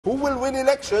Who will win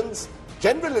elections,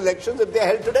 general elections, if they're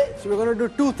held today? So we're going to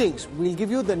do two things. We'll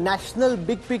give you the national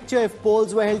big picture if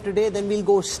polls were held today. Then we'll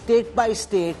go state by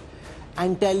state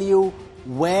and tell you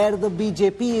where the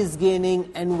BJP is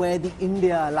gaining and where the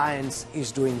India alliance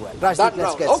is doing well. Rajdeep,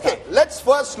 let's get started. Let's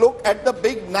first look at the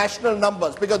big national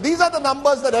numbers, because these are the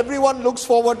numbers that everyone looks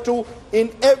forward to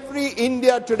in every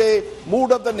India Today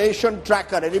Mood of the Nation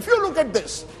tracker. And if you look at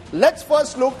this, let's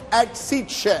first look at seat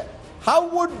share. How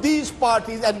would these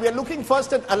parties, and we are looking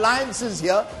first at alliances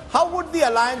here, how would the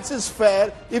alliances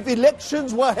fare if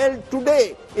elections were held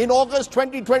today in August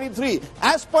 2023?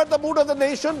 As per the Mood of the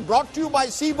Nation, brought to you by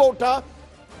CVoter,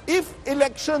 if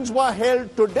elections were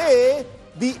held today,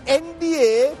 the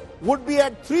NDA would be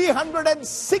at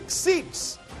 306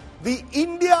 seats. The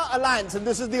India Alliance, and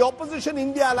this is the opposition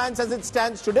India Alliance as it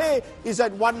stands today, is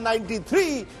at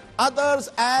 193. Others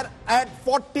are at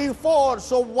 44.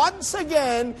 So once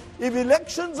again, if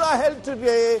elections are held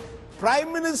today,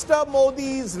 Prime Minister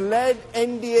Modi's led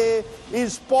NDA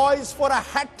is poised for a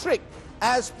hat-trick.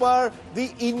 As per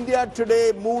the India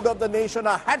Today Mood of the Nation,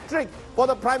 a hat-trick for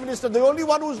the Prime Minister. The only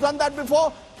one who's done that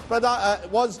before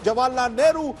was Jawaharlal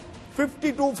Nehru,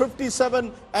 52,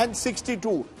 57 and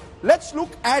 62. Let's look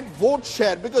at vote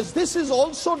share, because this is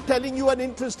also telling you an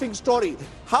interesting story.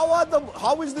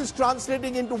 How is this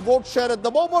translating into vote share at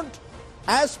the moment?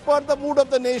 As per the Mood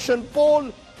of the Nation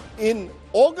poll, in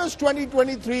August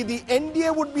 2023, the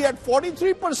NDA would be at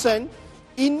 43%,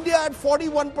 India at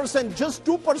 41%, just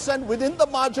 2% within the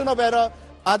margin of error,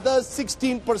 others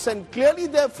 16%. Clearly,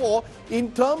 therefore,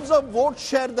 in terms of vote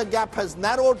share, the gap has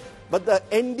narrowed, but the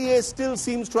NDA still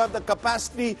seems to have the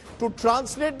capacity to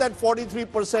translate that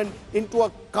 43% into a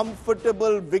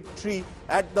comfortable victory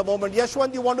at the moment.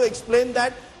 Yashwant, you want to explain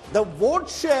that? The vote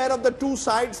share of the two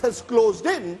sides has closed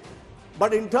in,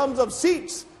 but in terms of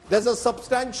seats, there's a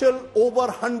substantial over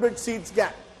 100 seats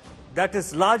gap. That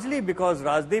is largely because,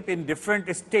 Rajdeep, in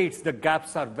different states, the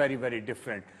gaps are very, very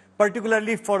different.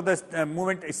 Particularly for the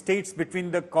movement states between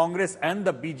the Congress and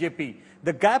the BJP,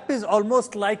 the gap is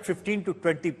almost like 15 to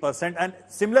 20%, and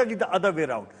similarly the other way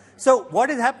around. So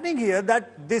what is happening here,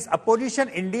 that this opposition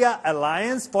India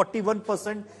alliance,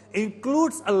 41%,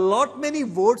 includes a lot many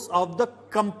votes of the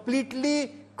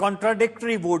completely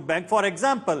contradictory vote bank. For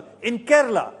example, in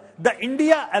Kerala, the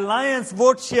India alliance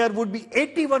vote share would be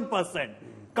 81%.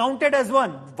 Counted as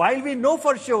one, while we know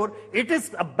for sure it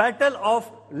is a battle of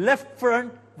left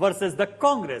front versus the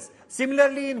Congress.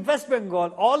 Similarly, in West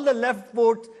Bengal, all the left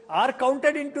votes are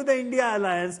counted into the India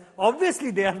alliance.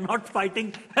 Obviously, they are not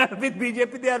fighting with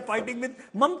BJP, they are fighting with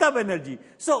Mamata Banerjee.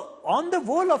 So, on the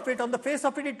whole of it, on the face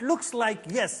of it, it looks like,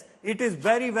 yes, it is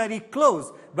very, very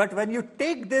close. But when you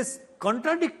take this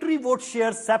contradictory vote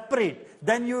share separate,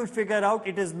 then you will figure out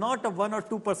it is not a 1 or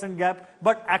 2% gap,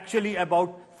 but actually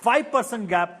about 5%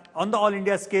 gap on the all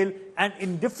India scale, and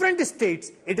in different states,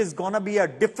 it is going to be a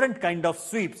different kind of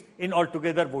sweeps in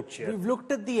altogether vote share. We've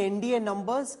looked at the NDA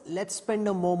numbers. Let's spend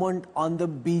a moment on the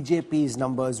BJP's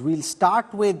numbers. We'll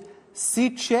start with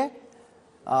seat share.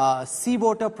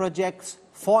 CVoter projects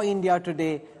for India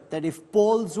Today that if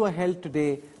polls were held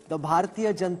today, the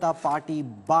Bharatiya Janata Party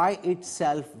by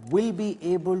itself will be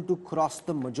able to cross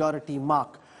the majority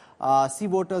mark.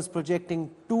 CVoter's projecting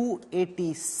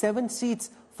 287 seats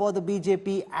for the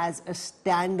BJP as a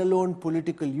standalone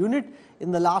political unit.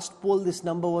 In the last poll, this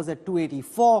number was at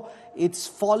 284. It's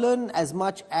fallen as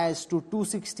much as to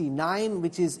 269,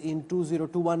 which is in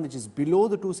 2021, which is below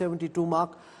the 272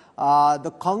 mark.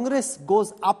 The Congress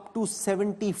goes up to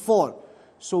 74.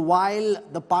 So while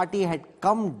the party had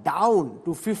come down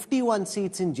to 51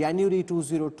 seats in January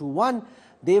 2021,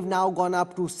 they've now gone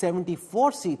up to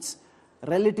 74 seats.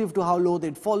 Relative to how low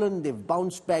they'd fallen, they've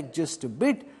bounced back just a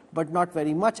bit, but not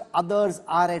very much. Others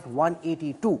are at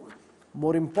 182.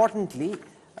 More importantly,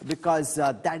 because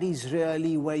that is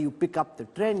really where you pick up the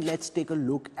trend, let's take a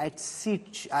look at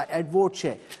vote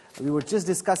share. We were just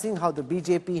discussing how the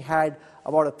BJP had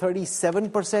about a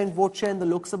 37% vote share in the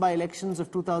Lok Sabha elections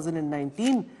of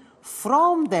 2019.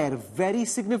 From there, very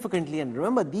significantly, and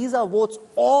remember, these are votes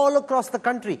all across the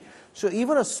country. So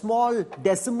even a small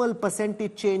decimal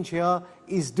percentage change here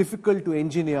is difficult to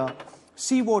engineer.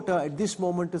 CVoter at this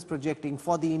moment is projecting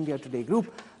for the India Today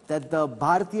group that the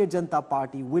Bharatiya Janata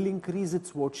Party will increase its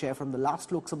vote share from the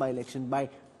last Lok Sabha election by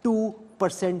 2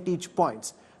 percentage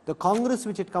points. The Congress,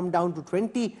 which had come down to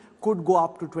 20, could go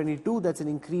up to 22. That's an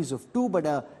increase of 2, but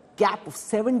a gap of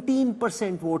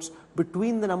 17% votes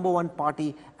between the number one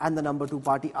party and the number two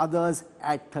party. Others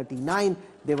at 39.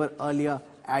 They were earlier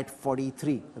at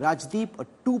 43. Rajdeep, a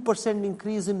 2%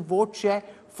 increase in vote share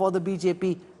for the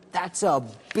BJP. That's a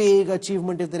big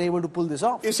achievement if they're able to pull this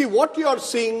off. You see, what you're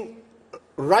seeing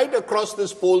right across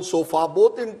this poll so far,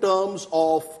 both in terms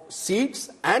of seats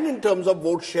and in terms of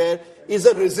vote share, is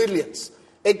a resilience.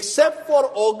 Except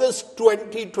for August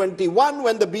 2021,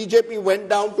 when the BJP went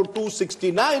down to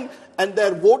 269 and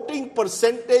their voting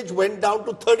percentage went down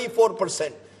to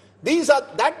 34%.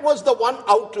 That was the one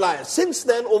outlier. Since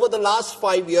then, over the last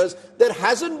 5 years, there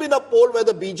hasn't been a poll where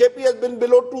the BJP has been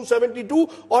below 272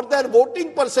 or their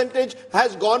voting percentage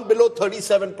has gone below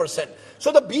 37%.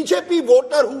 So the BJP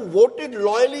voter who voted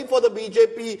loyally for the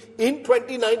BJP in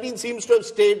 2019 seems to have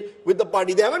stayed with the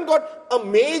party. They haven't got a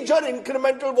major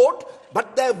incremental vote,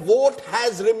 but their vote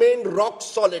has remained rock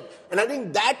solid. And I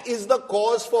think that is the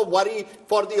cause for worry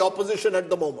for the opposition at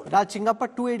the moment.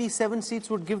 Chingappa, 287 seats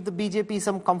would give the BJP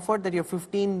some comfort that you're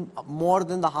 15 more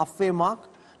than the halfway mark.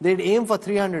 They'd aim for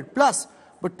 300 plus,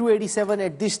 but 287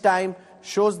 at this time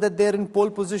shows that they're in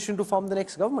pole position to form the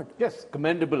next government. Yes,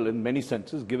 commendable in many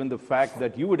senses, given the fact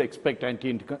that you would expect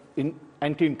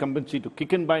anti-incumbency to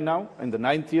kick in by now, in the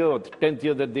 9th year or the 10th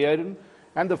year that they are in,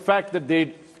 and the fact that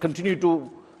they continue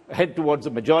to head towards a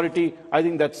majority. I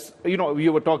think that's, you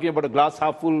were talking about a glass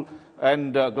half full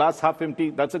and glass half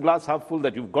empty. That's a glass half full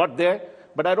that you've got there.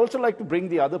 But I'd also like to bring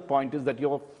the other point is that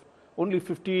you're only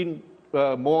 15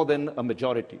 more than a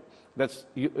majority.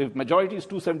 If majority is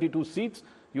 272 seats,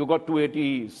 you've got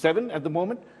 287 at the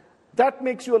moment. That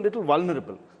makes you a little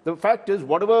vulnerable. The fact is,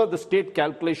 whatever the state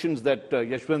calculations that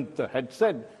Yashwant had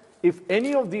said, if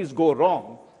any of these go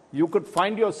wrong, you could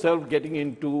find yourself getting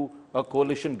into a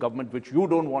coalition government which you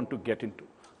don't want to get into.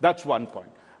 That's one point.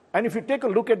 And if you take a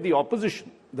look at the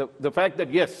opposition, the fact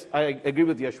that, yes, I agree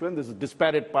with Yashwant, this is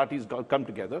disparate parties come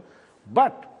together,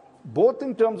 but both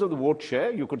in terms of the vote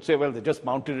share, you could say, well, they just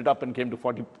mounted it up and came to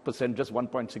 40%, just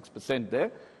 1.6%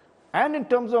 there. And in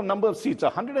terms of number of seats,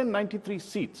 193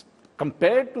 seats,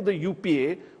 compared to the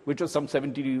UPA, which was some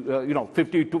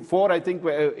 54, I think,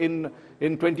 in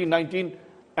 2019.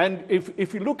 And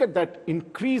if you look at that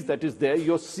increase that is there,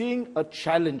 you're seeing a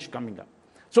challenge coming up.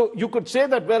 So you could say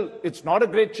that, well, it's not a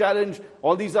great challenge.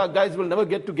 All these guys will never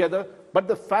get together. But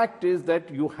the fact is that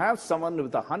you have someone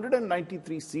with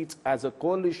 193 seats as a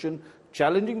coalition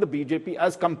challenging the BJP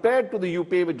as compared to the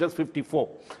UPA with just 54.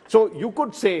 So you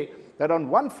could say that on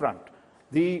one front,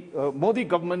 the Modi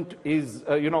government is,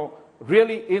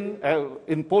 really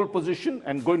in pole position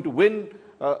and going to win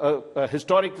a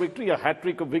historic victory, a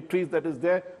hat-trick of victories that is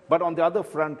there. But on the other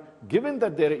front, given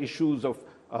that there are issues of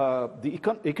the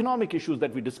economic issues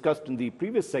that we discussed in the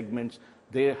previous segments,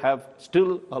 they have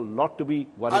still a lot to be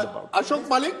worried about. Ashok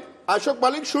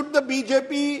Malik, should the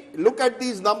BJP look at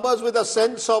these numbers with a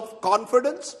sense of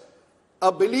confidence,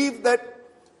 a belief that,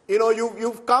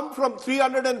 you've come from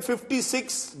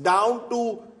 356 down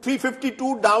to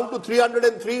 352 down to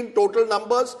 303 in total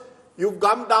numbers. You've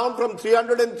come down from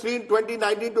 303 in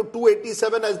 2019 to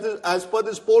 287 as per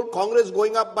this poll. Congress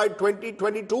going up by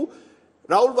 2022.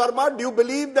 Rahul Verma, do you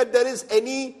believe that there is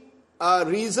any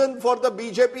reason for the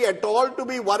BJP at all to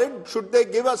be worried? Should they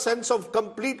give a sense of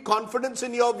complete confidence,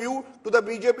 in your view, to the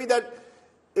BJP that,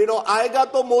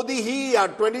 aayega to Modi hi,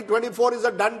 2024 is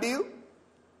a done deal?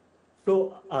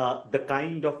 So the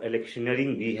kind of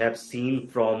electioneering we have seen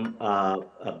from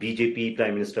BJP,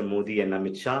 Prime Minister Modi and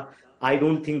Amit Shah, I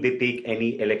don't think they take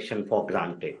any election for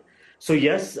granted. So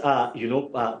yes,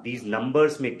 these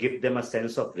numbers may give them a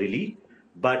sense of relief,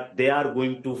 but they are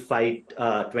going to fight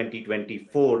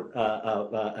 2024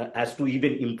 as to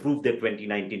even improve their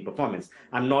 2019 performance.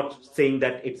 I'm not saying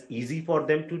that it's easy for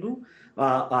them to do,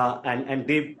 and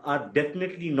they are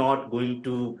definitely not going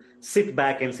to sit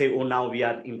back and say, oh, now we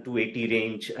are in 280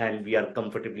 range and we are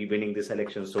comfortably winning this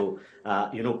election. So,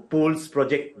 polls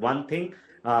project one thing,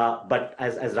 but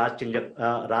as Raj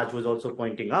was also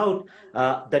pointing out,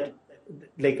 that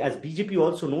like as BJP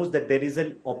also knows that there is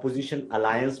an opposition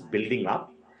alliance building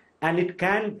up, and it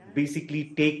can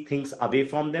basically take things away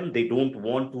from them. They don't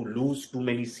want to lose too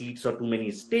many seats or too many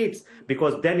states,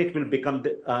 because then it will become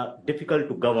difficult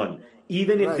to govern.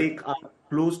 Even if they are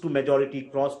close to majority,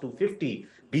 cross to 50,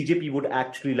 BJP would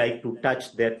actually like to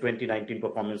touch their 2019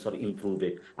 performance or improve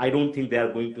it. I don't think they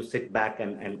are going to sit back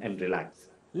and relax.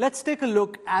 Let's take a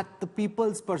look at the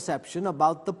people's perception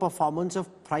about the performance of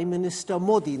Prime Minister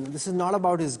Modi. This is not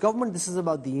about his government, this is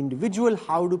about the individual.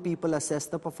 How do people assess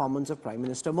the performance of Prime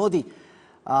Minister Modi?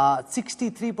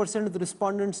 63% of the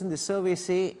respondents in the survey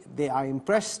say they are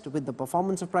impressed with the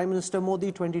performance of Prime Minister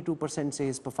Modi. 22% say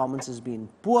his performance has been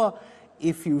poor.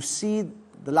 If you see,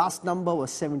 the last number was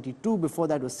 72, before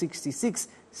that was 66,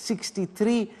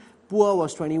 63. Poor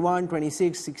was 21,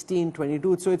 26, 16,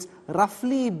 22. So it's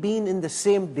roughly been in the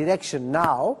same direction.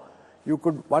 Now,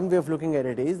 one way of looking at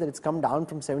it is that it's come down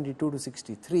from 72 to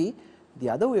 63. The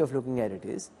other way of looking at it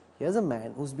is Here's a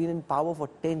man who's been in power for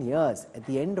 10 years. At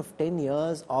the end of 10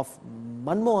 years of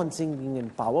Manmohan Singh being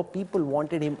in power, people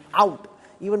wanted him out.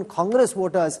 Even Congress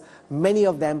voters, many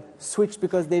of them switched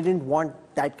because they didn't want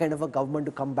that kind of a government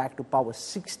to come back to power.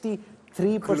 63%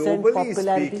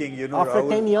 popularity speaking, after Rahul,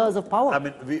 10 years of power. I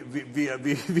mean,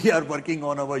 we are working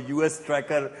on our US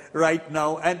tracker right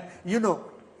now. And,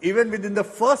 even within the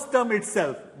first term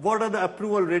itself, what are the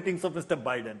approval ratings of Mr.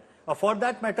 Biden? Or for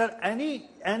that matter,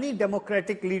 any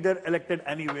democratic leader elected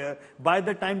anywhere, by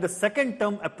the time the second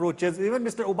term approaches, even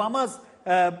Mr. Obama's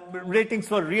ratings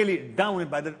were really down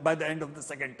by the end of the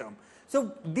second term.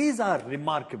 So these are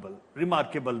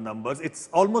remarkable numbers. It's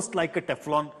almost like a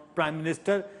Teflon Prime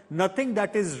Minister. Nothing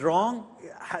that is wrong,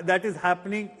 that is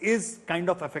happening, is kind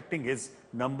of affecting his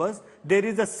numbers. There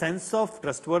is a sense of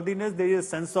trustworthiness. There is a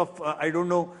sense of, I don't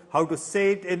know how to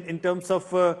say it in terms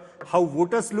of how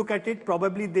voters look at it.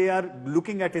 Probably they are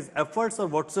looking at his efforts or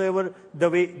whatsoever the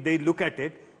way they look at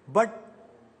it. But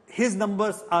his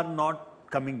numbers are not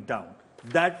coming down.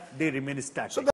 That they remain static.